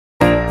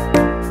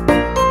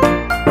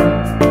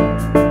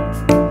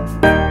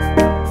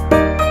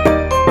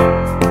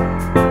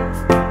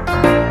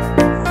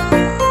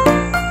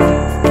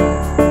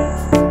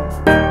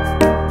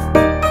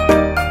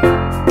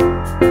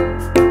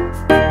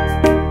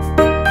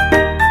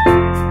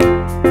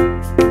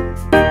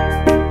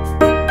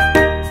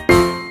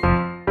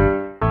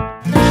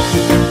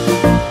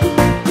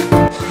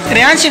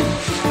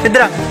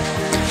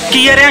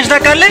की है रेयांश दा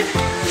कल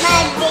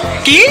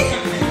की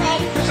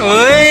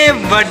ओए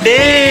बर्थडे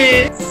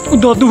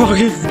दादू आ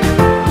गए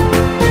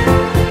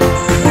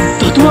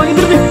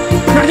इधर दे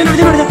नड़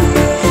जा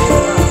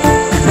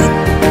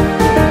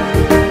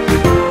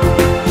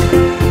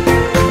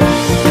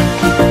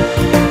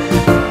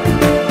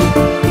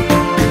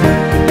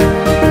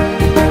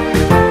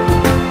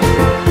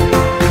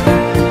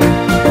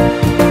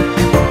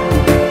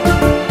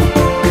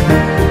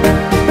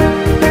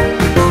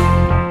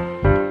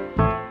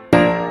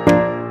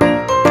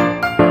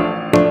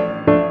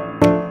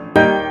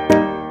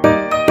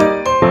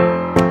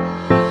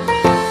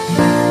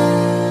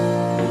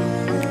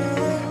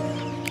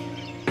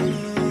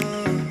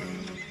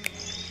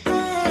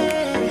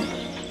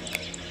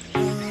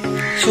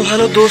सो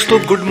हेलो दोस्तों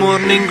गुड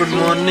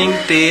मॉर्निंग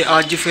ते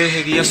अज फिर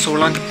हैगी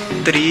 16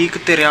 तरीक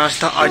ते रियांश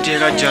दा अज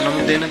हैगा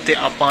जन्मदिन ते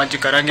आपां अज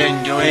करांगे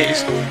इंजॉय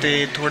ते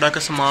थोड़ा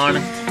क समान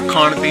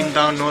खाण पीन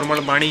दा नॉर्मल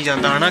बन ही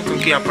जांदा है ना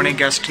क्योंकि अपने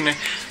गेस्ट ने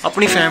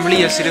अपनी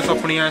फैमिली है सिर्फ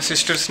अपनी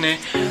सिस्टर्स ने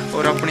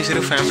और अपनी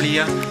सिर्फ फैमिली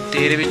आ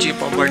ते इहदे विच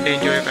आपां बर्थडे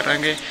इंजॉय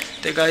करांगे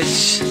ते गाइस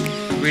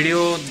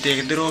वीडियो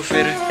देखदे रहो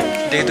फिर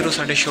देखदे रहो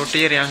साडे छोटे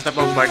जिहे रियांश दा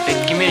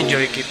बर्थडे किवें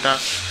इंजॉय कीता।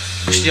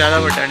 कुछ ज़्यादा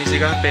बड़ा नहीं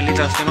सीगा पहली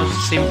दस दिन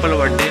सिंपल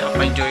बर्थडे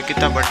आप इंजॉय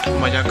किया बट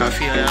मज़ा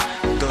काफ़ी आया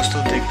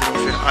दोस्तों देखते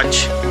रहो फिर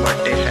आज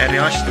बर्थडे है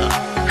रियांश दा।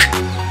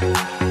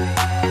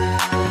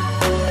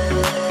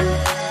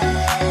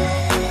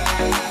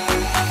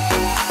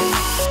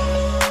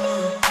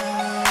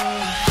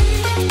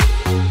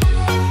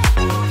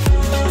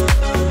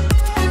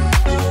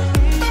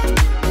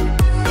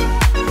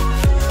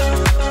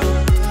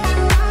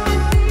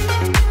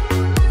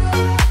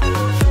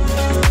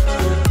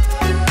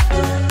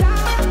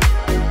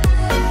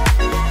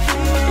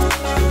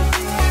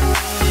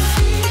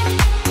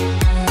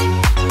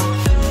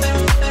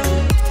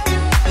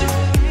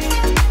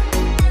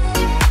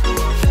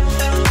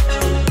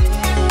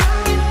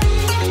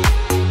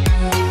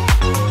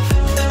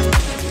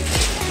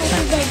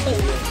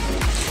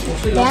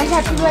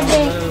 Happy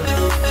birthday.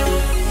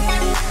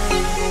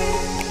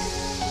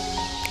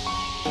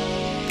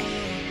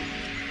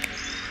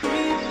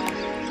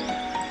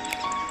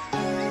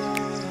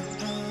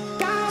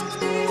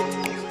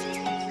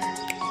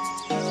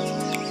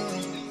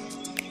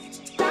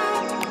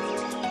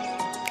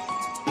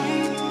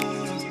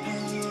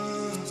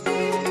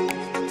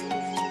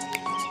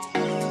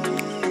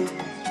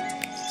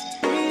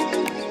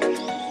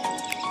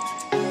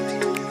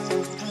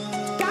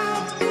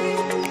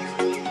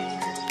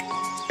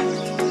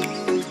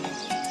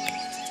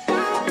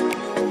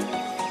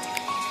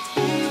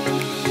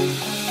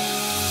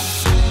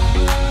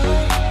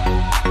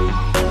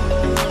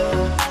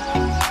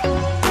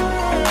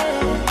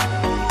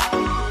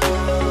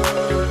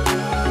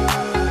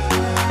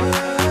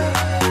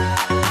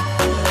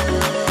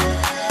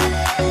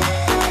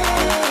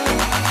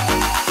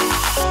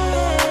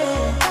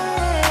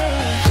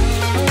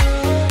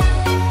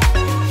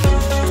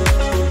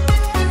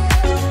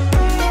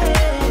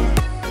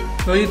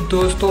 तो जी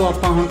दोस्तों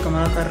आप हम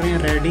कमरा कर रहे हैं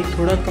रेडी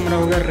थोड़ा कमरा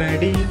हो गया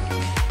रेडी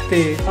तो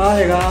आ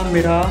हैगा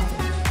मेरा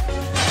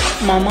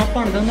मामा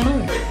भाणजा होंदा ना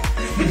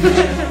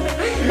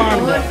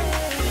भाणजा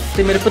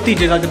ते मेरे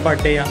भतीजे का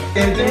बर्थडे आ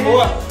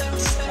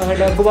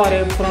साडा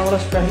गुब्बारे पुराना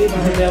स्पैशली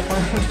बनाते आप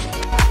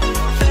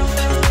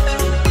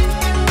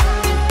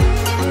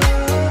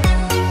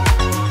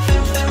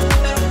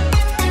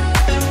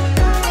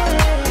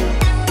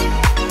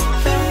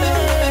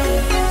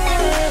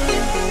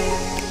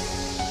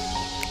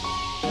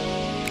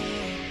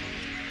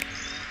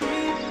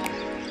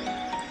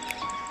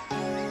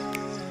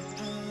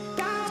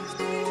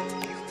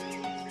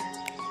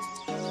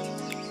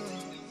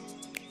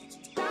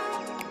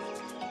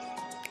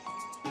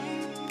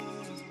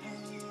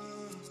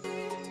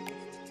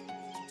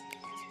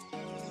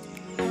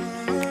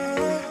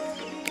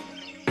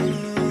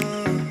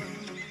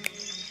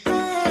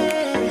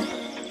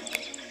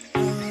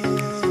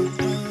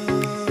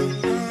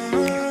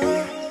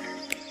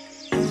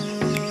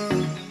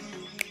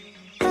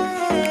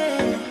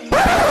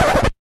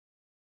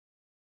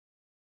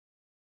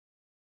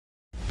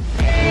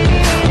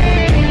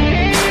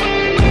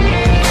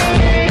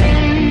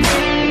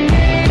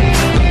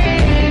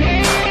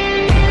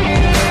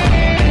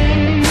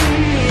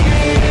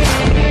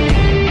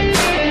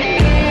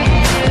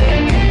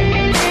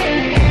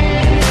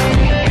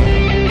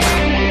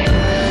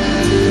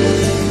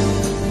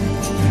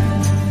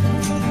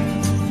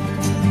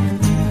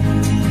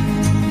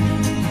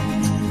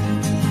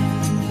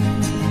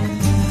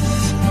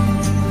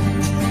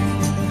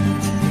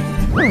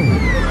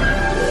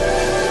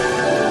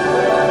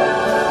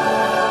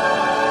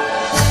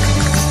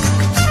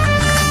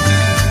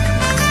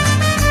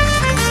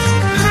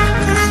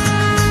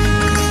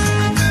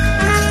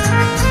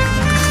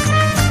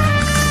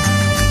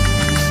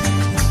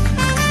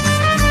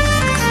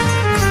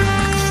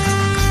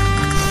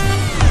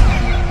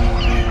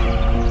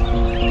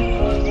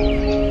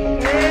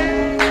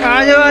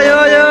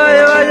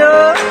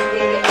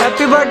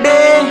happy birthday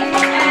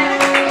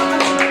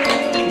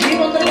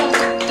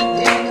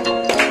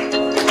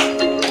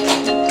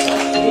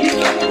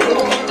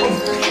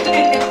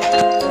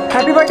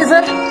happy birthday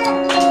sir,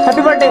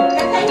 happy birthday,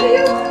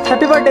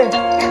 happy birthday.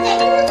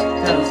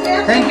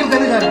 Thank you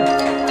कर सर।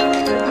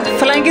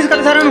 फ्लाइंग किस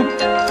कर सारा नु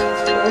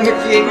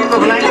केक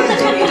को flying.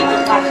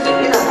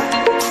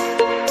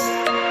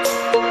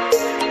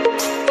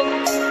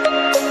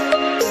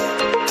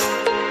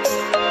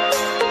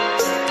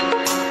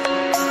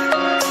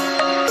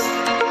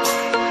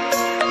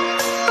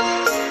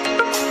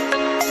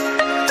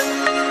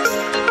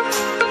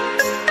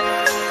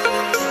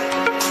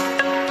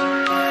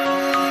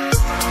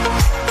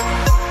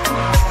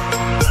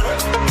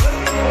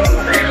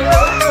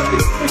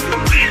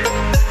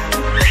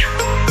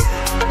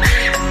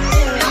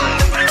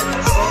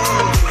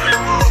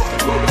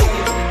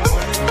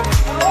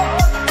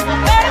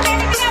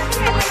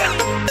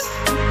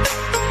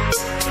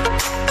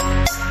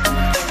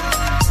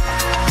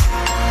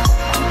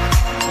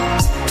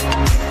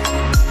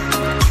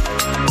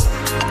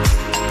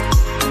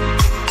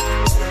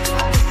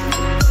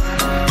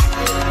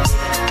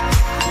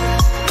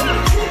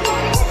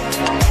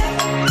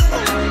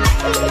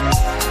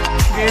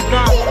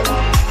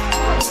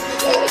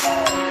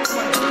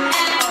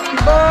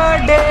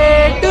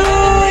 Birthday to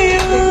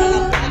you,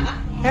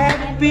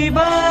 happy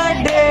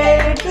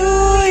birthday to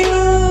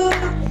you,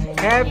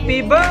 happy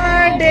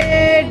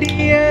birthday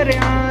dear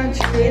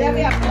REYANSH,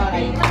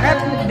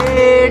 happy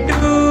day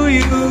to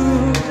you.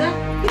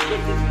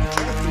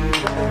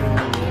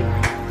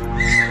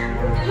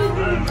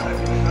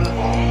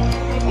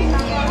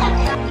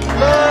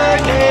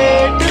 Birthday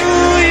to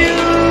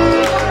you,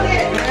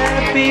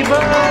 happy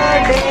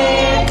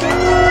birthday to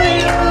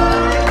you,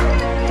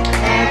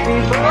 happy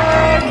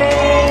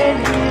birthday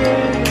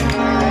dear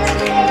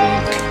REYANSH,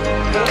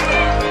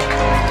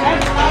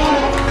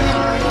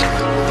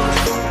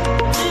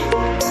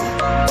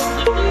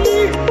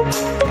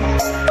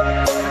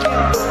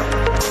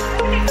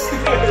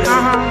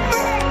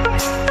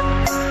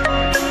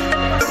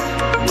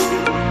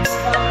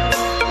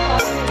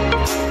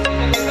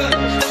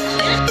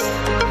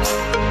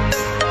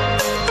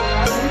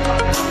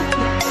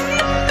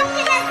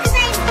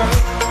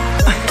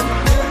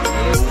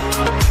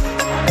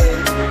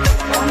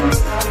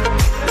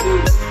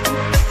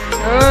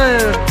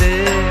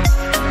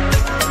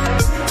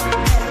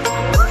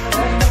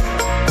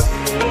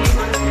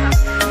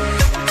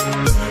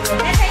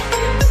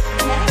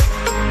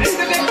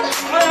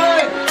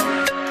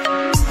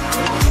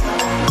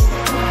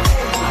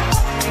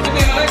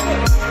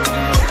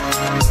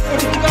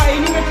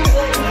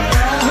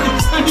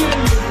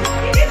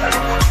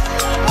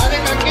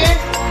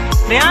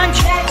 REYANSH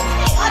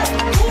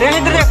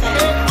इधर देख।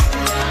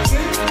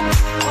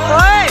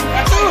 ओए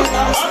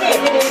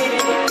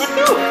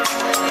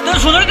इधर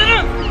सुनो इधर।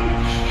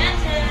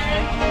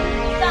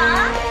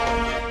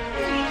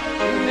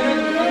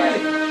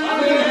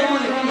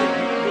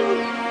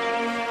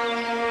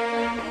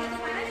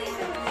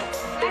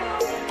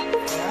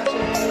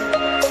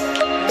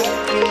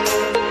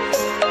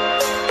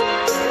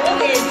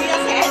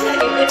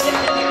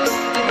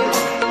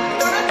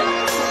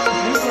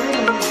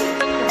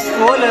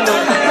 वो ले लो।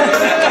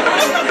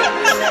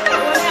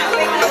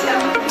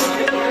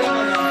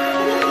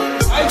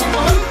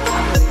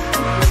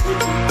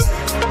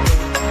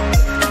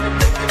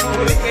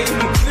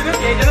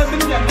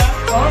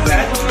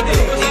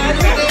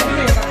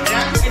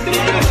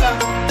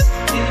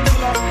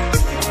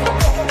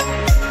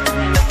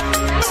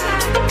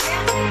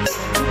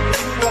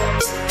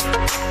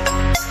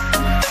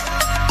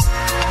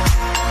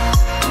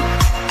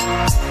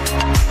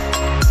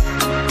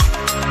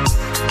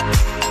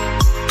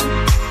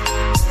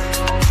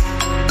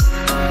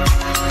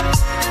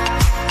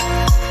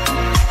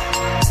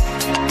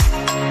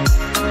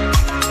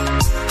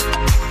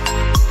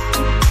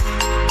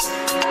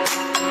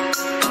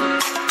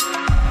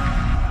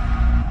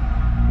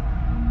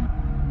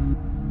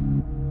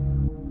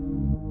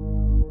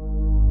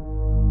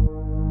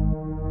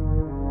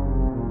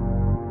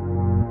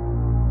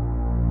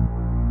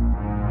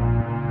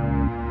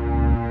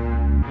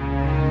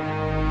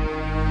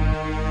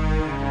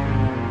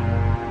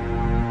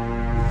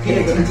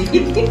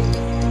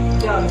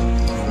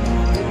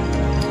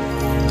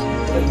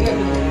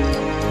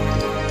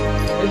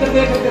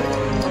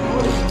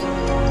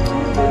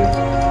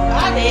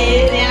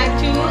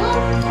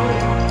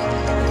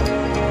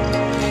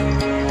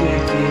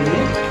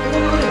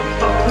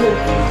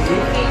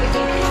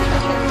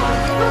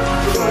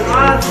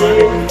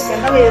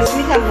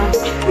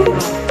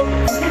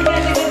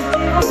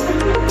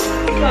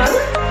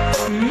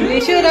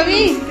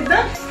 रवि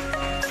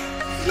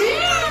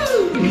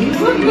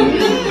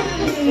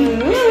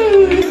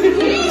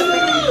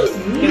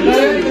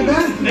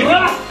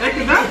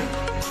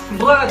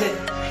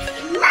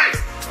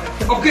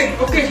ओके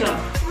ओके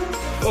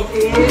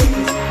ओके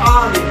आ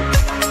ले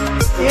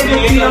ये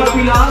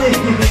पिला ले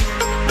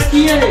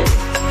की है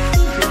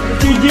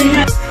चीजें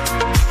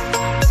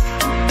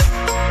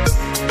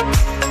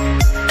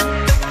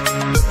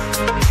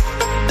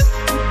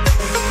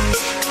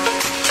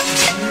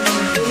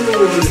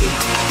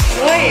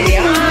ओए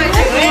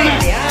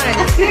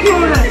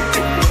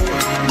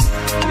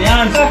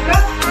यार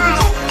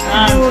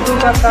दो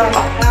काका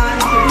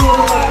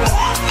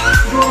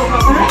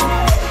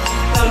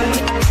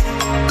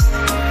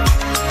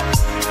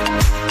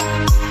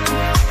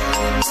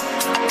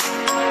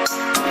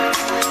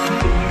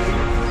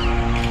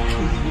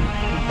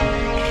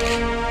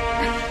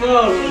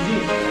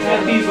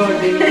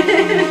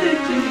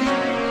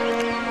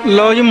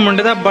लो जी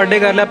मुंडे का बर्थडे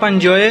कर लिया अपन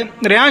इंजॉय।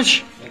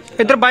 रियांश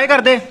इधर बाय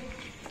कर दे।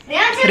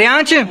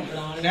 रियांश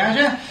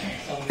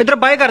इधर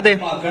बाय कर दे,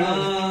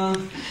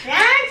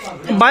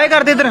 बाय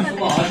कर दे इधर।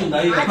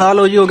 हाँ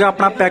लो जी हो गया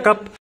अपना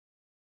पैकअप।